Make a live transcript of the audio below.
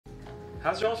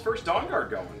How's y'all's first Dawn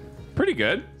Guard going? Pretty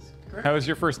good. How was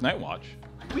your first night watch?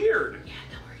 Weird.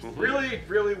 Really,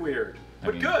 really weird.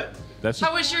 But good. That's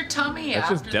How was your tummy That's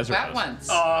just after the desert wet house. ones?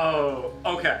 Oh,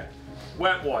 okay.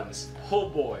 Wet ones. Oh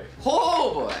boy.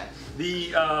 Oh boy.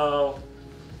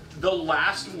 The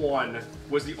last one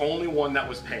was the only one that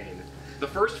was pain. The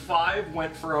first 5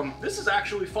 went from this is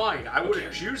actually fine. I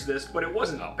wouldn't choose this, but it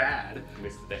wasn't bad.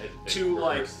 To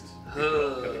like.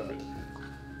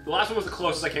 The last one was the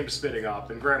closest I came to spitting up,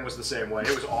 and Graham was the same way.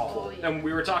 It was awful. Oh, yeah. And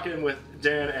we were talking with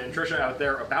Dan and Trisha out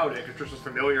there about it, because Trisha's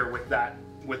familiar with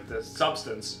the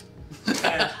substance.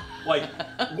 And like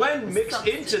when mixed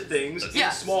into things in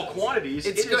small quantities,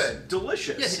 It's it good. is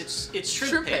delicious. Yes, it's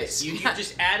shrimp Shrimp paste. paste, You yeah.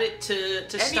 just add it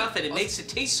to stuff and it makes it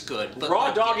taste good. But Raw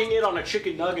like, dogging it on a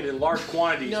chicken nugget in large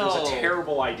quantities was a No.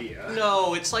 terrible idea.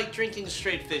 No, it's like drinking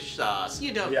straight fish sauce.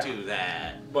 You don't Yeah. do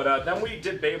that. But then we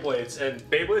did Beyblades, and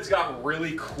Beyblades got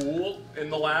really cool in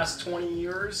the last 20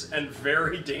 years and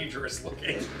very dangerous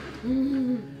looking.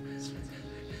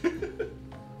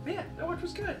 Yeah, that one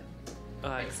was good.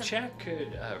 Chat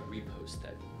could repost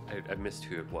that. I missed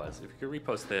who it was. If you could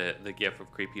repost the gif of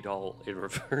Creepy Doll in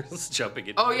reverse jumping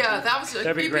into Oh yeah, that was a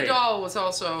That'd be creepy great. doll was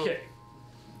also.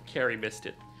 Carrie missed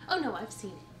it. Oh no, I've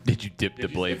seen it. Did you dip the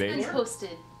Did you blade It's been bait?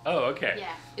 posted. Oh, okay.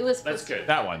 Yeah, it was That's posted. good.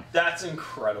 That one. That's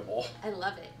incredible. I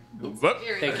love it. It's Whoop.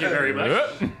 very Thank good. you very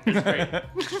much. Whoop. It's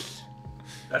great.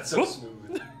 That's so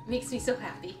smooth. Makes me so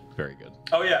happy. Very good.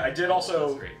 Oh yeah, I did also.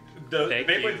 That's great. The Thank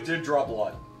Beyblades you. did draw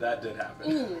blood. That did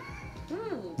happen. Ooh.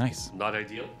 Ooh. Nice. Not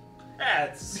ideal.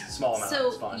 It's a small amount. It's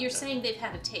So fine. you're saying they've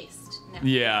had a taste now?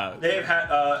 Yeah. They've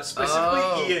had specifically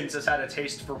Oh. Ian's has had a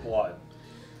taste for blood.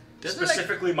 Doesn't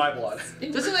Specifically my blood.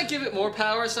 Doesn't that give it more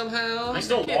power somehow? I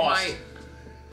still It lost. might.